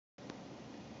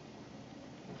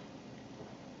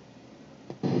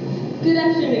Good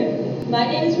afternoon. My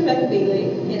name is Rebecca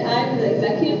Beagley, and I'm the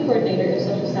Executive Coordinator of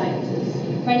Social Sciences.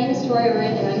 My name is Tori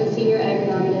Orent, and I'm the Senior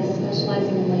Agronomist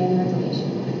specializing in land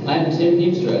reclamation. I'm Tim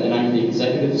Hiemstra, and I'm the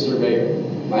Executive Surveyor.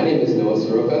 My name is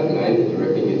Sroka, and I'm the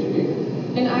Directing Engineer.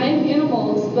 And I'm Anna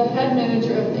Moulds, the Head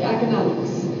Manager of the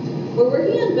Economics. We're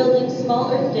working on building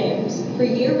small earth dams for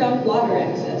year-round water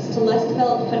access to less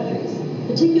developed countries,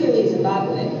 particularly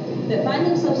Zimbabwe, that find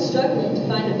themselves struggling to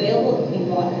find available and clean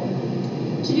water.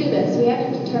 To do this, we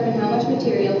had to determine how much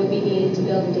material would be needed to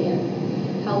build a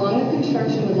dam, how long the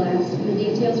construction would last, and the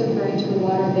details referring to the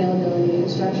water availability and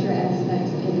structure aspects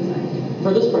and design.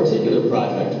 For this particular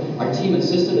project, our team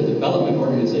assisted a development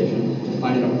organization to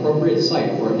find an appropriate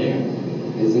site for a dam.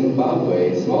 In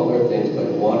Zimbabwe, small earth dams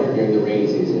collect water during the rainy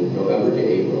season, November to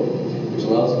April, which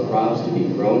allows crops to be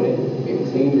grown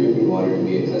and clean drinking water to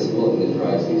be accessible in the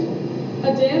dry season.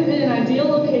 A dam in an ideal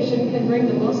location can bring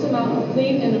the most amount of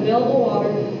clean and available water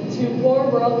to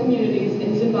poor rural communities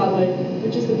in Zimbabwe,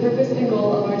 which is the purpose and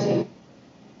goal of our team.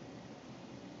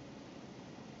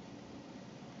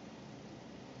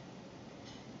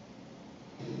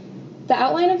 The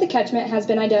outline of the catchment has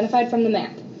been identified from the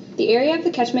map. The area of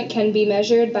the catchment can be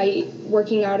measured by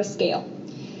working out a scale.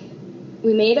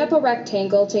 We made up a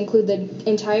rectangle to include the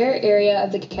entire area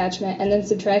of the catchment and then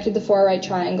subtracted the four right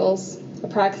triangles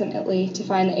approximately to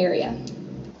find the area.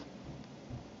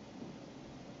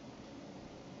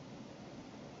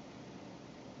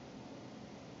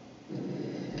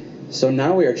 So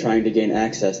now we are trying to gain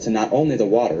access to not only the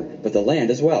water, but the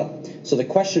land as well. So the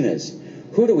question is,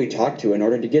 who do we talk to in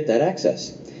order to get that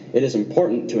access? It is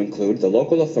important to include the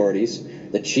local authorities,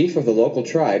 the chief of the local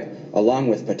tribe, along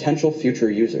with potential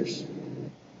future users.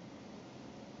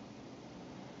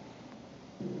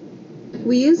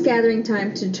 We use gathering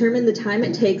time to determine the time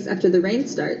it takes after the rain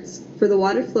starts for the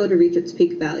water flow to reach its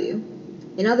peak value.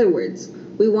 In other words,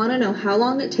 we want to know how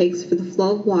long it takes for the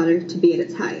flow of water to be at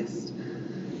its highest.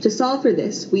 To solve for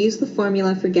this, we use the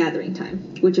formula for gathering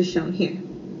time, which is shown here.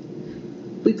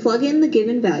 We plug in the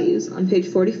given values on page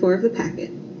 44 of the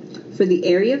packet for the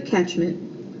area of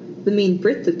catchment, the mean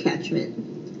breadth of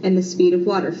catchment, and the speed of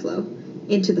water flow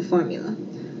into the formula.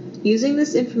 Using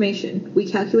this information, we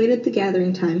calculated the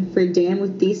gathering time for a dam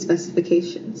with these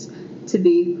specifications to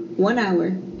be 1 hour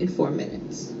and 4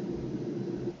 minutes.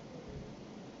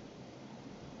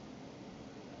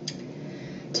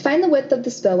 To find the width of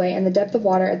the spillway and the depth of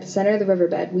water at the center of the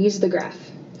riverbed, we used the graph.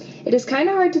 It is kind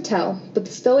of hard to tell, but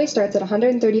the spillway starts at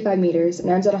 135 meters and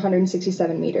ends at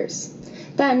 167 meters.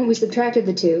 Then we subtracted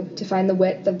the two to find the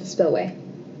width of the spillway.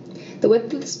 The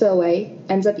width of the spillway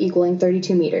ends up equaling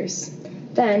 32 meters.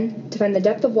 Then, to find the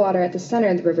depth of water at the center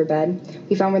of the riverbed,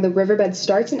 we found where the riverbed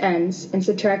starts and ends and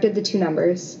subtracted the two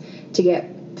numbers to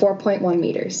get 4.1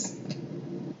 meters.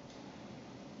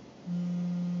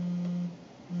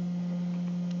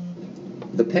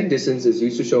 The peg distance is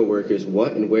used to show workers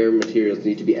what and where materials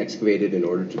need to be excavated in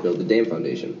order to build the dam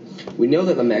foundation. We know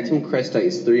that the maximum crest height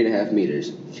is 3.5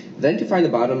 meters. Then to find the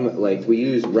bottom length, we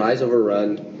use rise over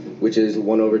run, which is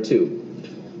 1 over 2.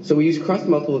 So we use cross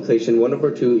multiplication. 1 over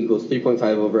 2 equals 3.5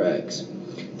 over x.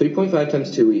 3.5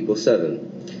 times 2 equals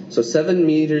 7. So 7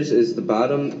 meters is the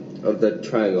bottom of the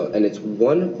triangle, and it's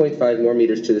 1.5 more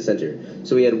meters to the center.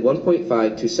 So we add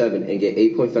 1.5 to 7 and get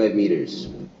 8.5 meters.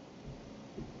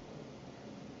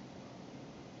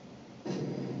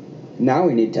 Now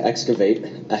we need to excavate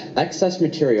excess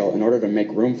material in order to make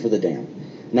room for the dam.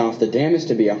 Now if the dam is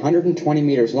to be 120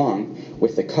 meters long,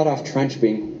 with the cutoff trench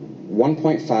being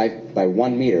 1.5 by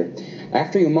 1 meter,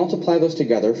 after you multiply those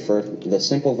together for the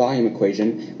simple volume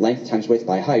equation, length times width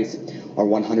by height, or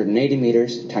 180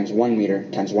 meters times 1 meter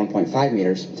times 1.5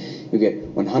 meters, you get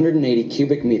 180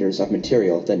 cubic meters of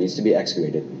material that needs to be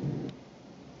excavated.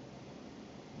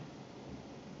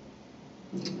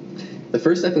 The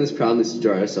first step in this problem is to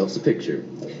draw ourselves a picture.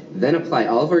 Then apply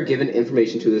all of our given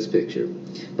information to this picture.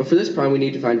 But for this problem, we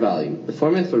need to find volume. The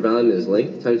formula for volume is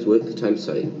length times width times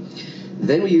height.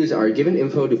 Then we use our given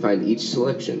info to find each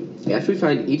selection. After we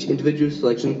find each individual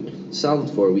selection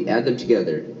solved for, we add them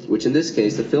together, which in this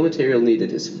case, the fill material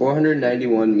needed is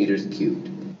 491 meters cubed.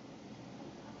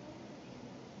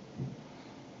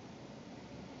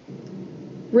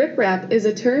 Riprap is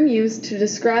a term used to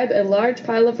describe a large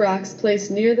pile of rocks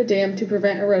placed near the dam to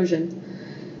prevent erosion.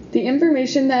 The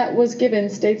information that was given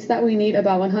states that we need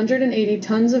about 180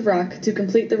 tons of rock to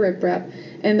complete the riprap,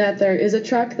 and that there is a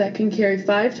truck that can carry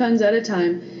 5 tons at a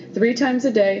time, 3 times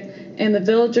a day, and the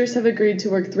villagers have agreed to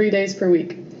work 3 days per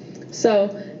week.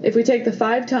 So, if we take the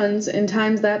 5 tons and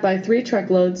times that by 3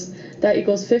 truckloads, that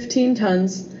equals 15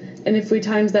 tons, and if we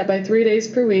times that by 3 days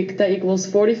per week, that equals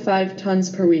 45 tons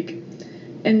per week.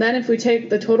 And then if we take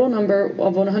the total number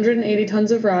of 180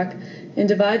 tons of rock and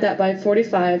divide that by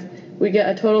 45, we get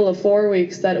a total of 4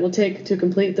 weeks that it will take to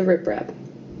complete the riprap.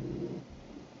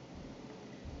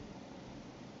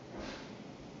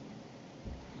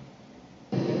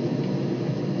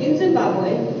 In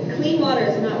Zimbabwe, clean water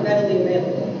is not readily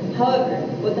available. However,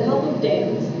 with the help of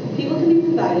dams, people can be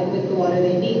provided with the water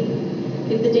they need.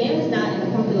 If the dam is not in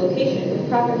a proper location with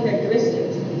proper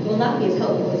characteristics, it will not be as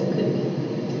helpful as it could be.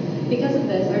 Because of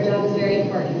this, our job is very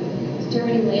important.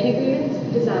 Determining land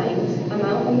agreements, designs,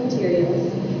 amount of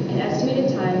materials, and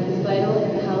estimated time is vital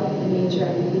in the health and nature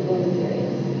of the people in these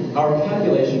areas. Our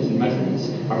calculations and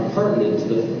measurements are pertinent to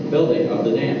the building of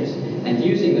the dams, and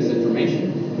using this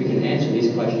information, we can answer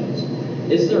these questions.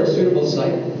 Is there a suitable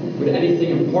site? Would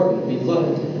anything important be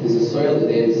flooded? Is the soil of the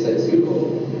dam site suitable?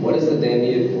 What is the dam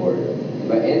needed for? And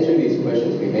by answering these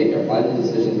questions, we make our final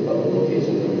decisions about the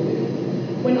locations of the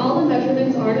dam. When all the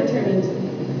measurements are determined,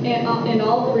 and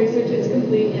all of the research is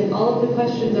complete, and all of the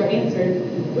questions are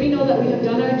answered, we know that we have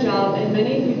done our job, and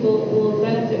many people will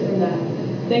benefit from that.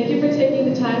 Thank you for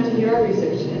taking the time to hear our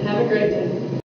research, and have a great day.